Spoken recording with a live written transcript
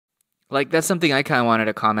Like, that's something I kind of wanted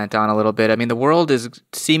to comment on a little bit. I mean, the world is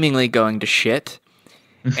seemingly going to shit,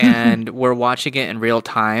 and we're watching it in real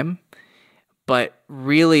time. But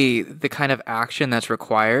really, the kind of action that's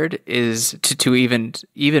required is to even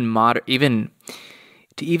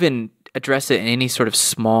address it in any sort of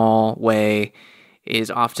small way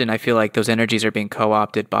is often, I feel like those energies are being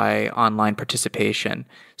co-opted by online participation.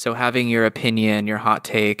 So having your opinion, your hot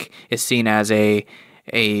take is seen as a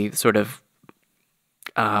sort of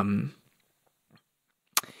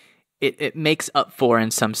it makes up for,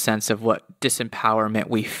 in some sense, of what disempowerment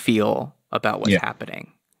we feel about what's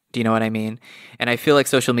happening. Do you know what I mean? And I feel like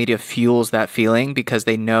social media fuels that feeling because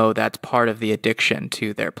they know that's part of the addiction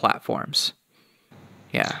to their platforms.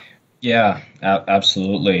 Yeah. Yeah,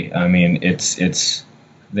 absolutely. I mean,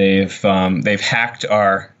 they've hacked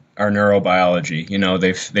our neurobiology. You know,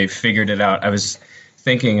 they've figured it out. I was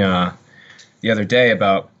thinking the other day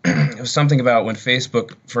about it was something about when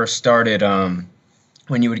Facebook first started.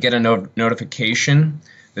 When you would get a notification,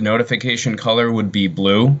 the notification color would be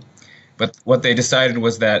blue. But what they decided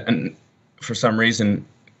was that, and for some reason,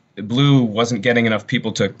 blue wasn't getting enough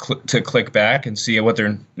people to click back and see what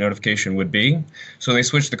their notification would be. So they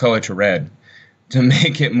switched the color to red to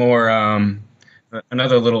make it more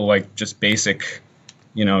another little, like, just basic,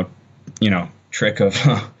 trick of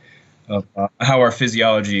how our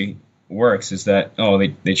physiology works is that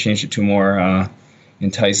they changed it to a more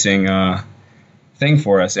enticing thing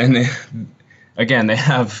for us. And again, they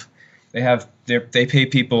pay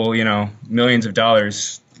people, millions of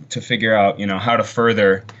dollars to figure out, how to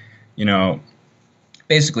further,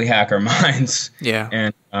 basically hack our minds. Yeah.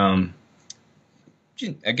 And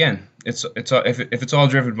again, if it's all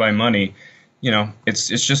driven by money, it's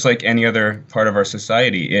just like any other part of our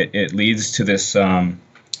society. It leads to this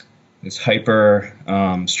this hyper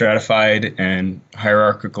stratified and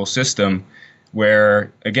hierarchical system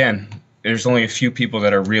where, again, there's only a few people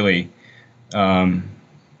that are really have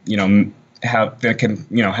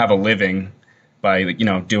a living by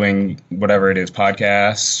doing whatever it is,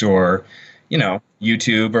 podcasts or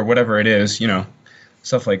YouTube or whatever it is,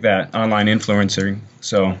 stuff like that, online influencing.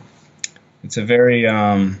 So it's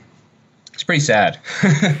it's pretty sad.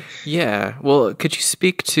 Yeah. Well, could you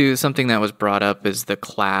speak to something that was brought up as the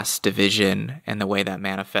class division and the way that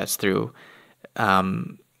manifests through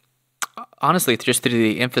honestly, just through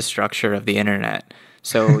the infrastructure of the internet?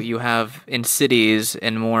 So you have, in cities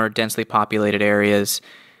and more densely populated areas,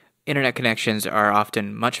 internet connections are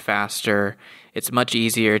often much faster. It's much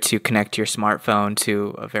easier to connect your smartphone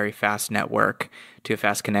to a very fast network, to a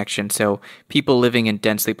fast connection. So people living in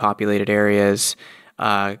densely populated areas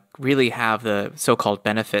really have the so-called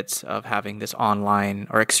benefits of having this online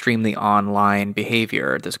or extremely online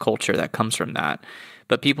behavior, this culture that comes from that.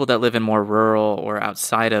 But people that live in more rural or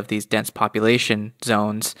outside of these dense population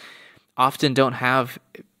zones often don't have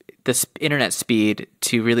this internet speed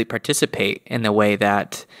to really participate in the way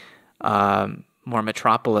that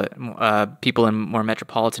people in more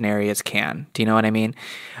metropolitan areas can. Do you know what I mean?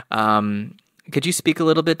 Could you speak a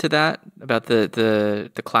little bit to that, about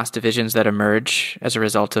the class divisions that emerge as a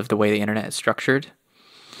result of the way the internet is structured?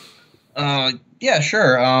 Yeah,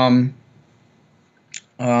 sure.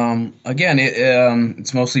 Again,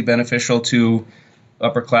 it's mostly beneficial to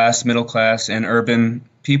upper class, middle class, and urban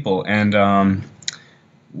people. And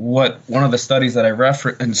one of the studies that I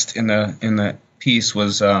referenced in the piece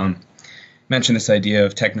was mentioned this idea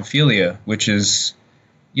of technophilia, which is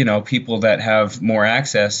people that have more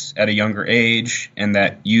access at a younger age and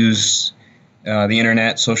that use the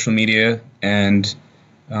internet, social media, and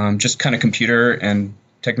just kind of computer and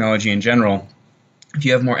technology in general. If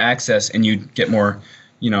you have more access and you get more,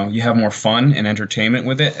 you have more fun and entertainment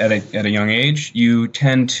with it at a young age, you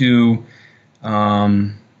tend to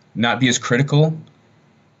not be as critical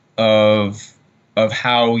of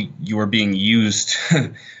how you are being used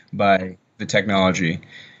by the technology.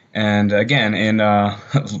 And again,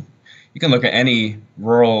 you can look at any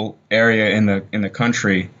rural area in the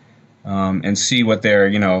country and see what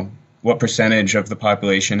what percentage of the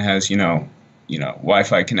population has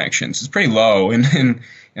Wi-Fi connections. It's pretty low in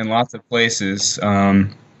lots of places. So,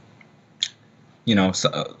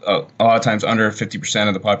 a lot of times under 50%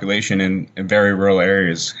 of the population in very rural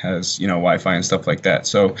areas has Wi-Fi and stuff like that.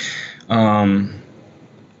 So a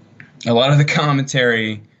lot of the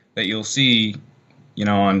commentary that you'll see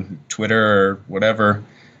on Twitter or whatever,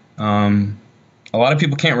 a lot of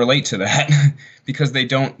people can't relate to that because they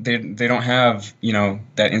don't have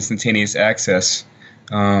that instantaneous access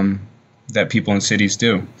that people in cities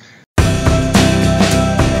do.